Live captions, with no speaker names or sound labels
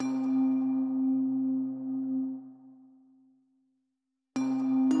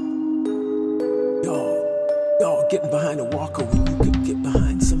Getting behind a walker when you could get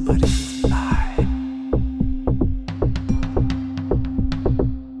behind somebody's eye.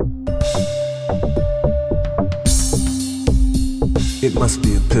 It must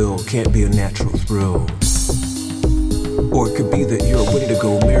be a pill, can't be a natural thrill. Or it could be that you're a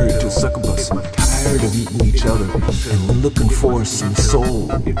Wendigo married to a Succubus, tired of eating each other and looking for some soul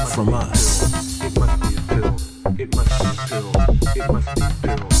from us.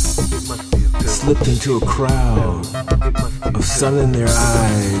 Slipped into a crowd of sun in their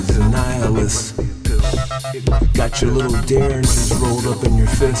eyes, nihilists. Got your little derringers rolled up in your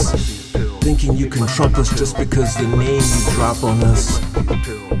fist, thinking you can trump us just because the name you drop on us.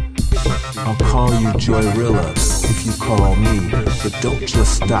 I'll call you Joyrilla if you call me, but don't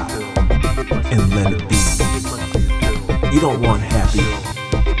just stop and let it be. You don't want happy,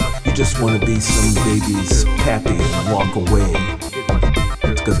 you just want to be some baby's pappy and walk away.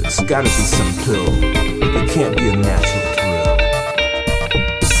 Cause it's gotta be some pill, it can't be a natural thrill.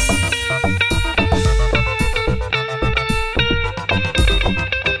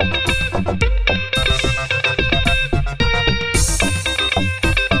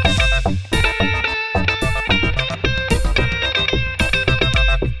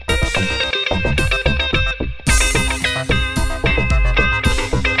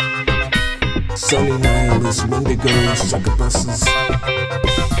 Sunny nihilists, Wendigos, Succubuses.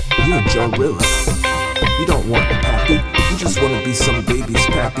 You're a Joyrilla. You don't want pappy, you just want to be some baby's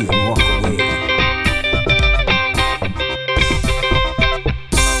pappy and walk away.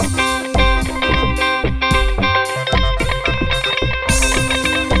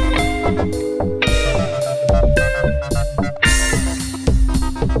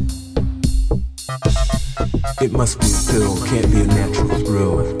 It must be a pill, can't be a natural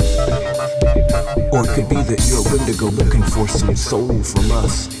thrill. Or it could be that you're a Wendigo looking for some soul from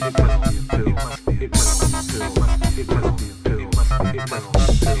us.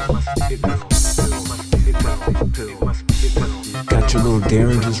 Got your little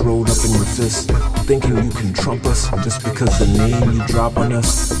derringers rolled up in your fist, thinking you can trump us just because the name you drop on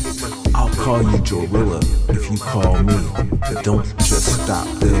us. I'll call you Joyrilla if you call me, but don't just stop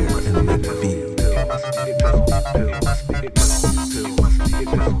there and let it be.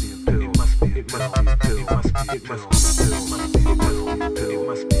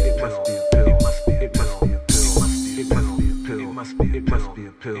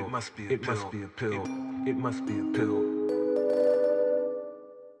 It must be a pill.